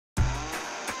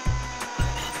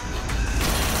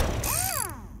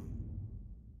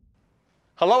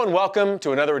Hello and welcome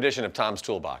to another edition of Tom's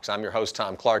Toolbox. I'm your host,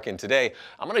 Tom Clark, and today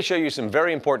I'm going to show you some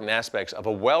very important aspects of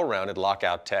a well-rounded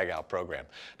lockout-tagout program.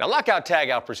 Now,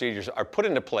 lockout-tagout procedures are put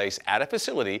into place at a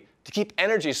facility to keep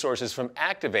energy sources from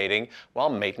activating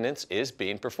while maintenance is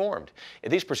being performed.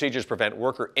 These procedures prevent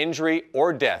worker injury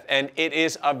or death, and it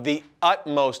is of the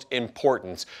utmost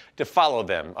importance to follow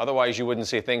them. Otherwise, you wouldn't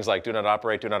see things like do not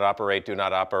operate, do not operate, do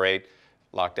not operate,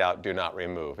 locked out, do not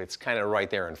remove. It's kind of right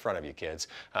there in front of you, kids.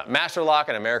 Master Lock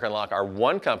and American Lock are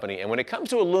one company, and when it comes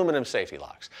to aluminum safety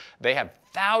locks, they have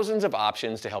thousands of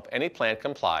options to help any plant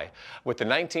comply with the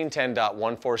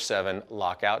 1910.147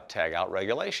 lockout-tagout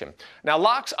regulation. Now,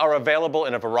 locks are available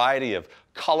in a variety of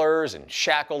colors and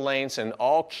shackle lengths and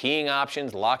all keying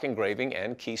options, lock engraving,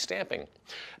 and key stamping.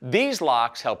 These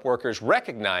locks help workers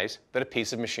recognize that a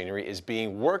piece of machinery is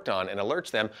being worked on and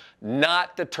alerts them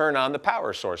not to turn on the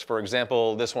power source. For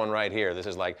example, this one right here. This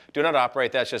is like, do not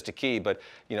operate, that's just a key, but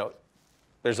you know,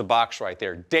 there's a box right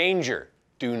there. Danger.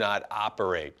 Do not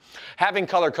operate. Having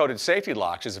color-coded safety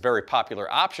locks is a very popular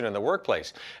option in the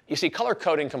workplace. You see, color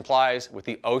coding complies with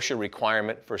the OSHA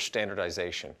requirement for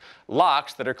standardization.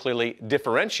 Locks that are clearly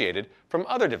differentiated from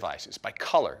other devices by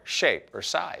color, shape, or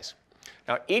size.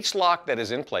 Now, each lock that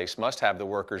is in place must have the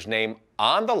worker's name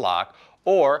on the lock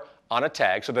or on a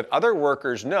tag so that other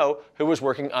workers know who was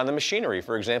working on the machinery.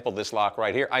 For example, this lock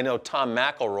right here, I know Tom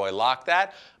McElroy locked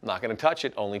that. I'm not going to touch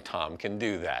it. Only Tom can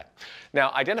do that.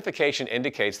 Now, identification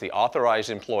indicates the authorized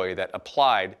employee that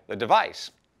applied the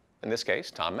device. In this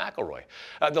case, Tom McElroy.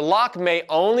 The lock may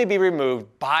only be removed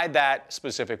by that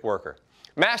specific worker.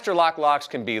 Master lock locks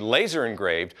can be laser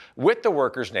engraved with the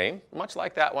worker's name, much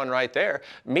like that one right there,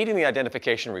 meeting the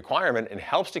identification requirement and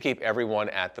helps to keep everyone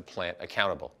at the plant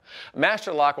accountable.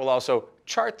 Master lock will also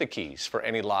chart the keys for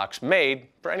any locks made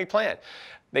for any plant.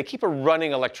 They keep a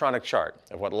running electronic chart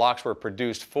of what locks were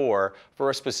produced for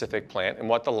a specific plant and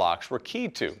what the locks were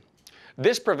keyed to.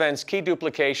 This prevents key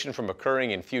duplication from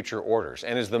occurring in future orders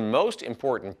and is the most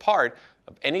important part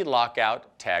of any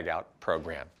lockout-tagout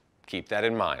program. Keep that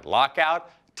in mind.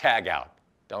 Lockout, tag out.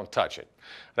 Don't touch it.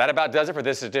 That about does it for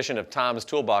this edition of Tom's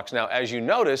Toolbox. Now, as you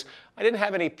notice, I didn't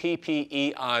have any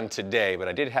PPE on today, but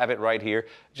I did have it right here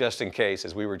just in case,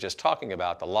 as we were just talking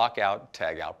about the lockout,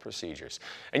 tag out procedures.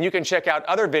 And you can check out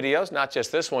other videos, not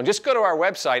just this one. Just go to our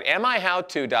website,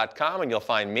 mihowto.com, and you'll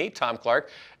find me, Tom Clark,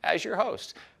 as your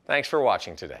host. Thanks for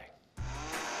watching today.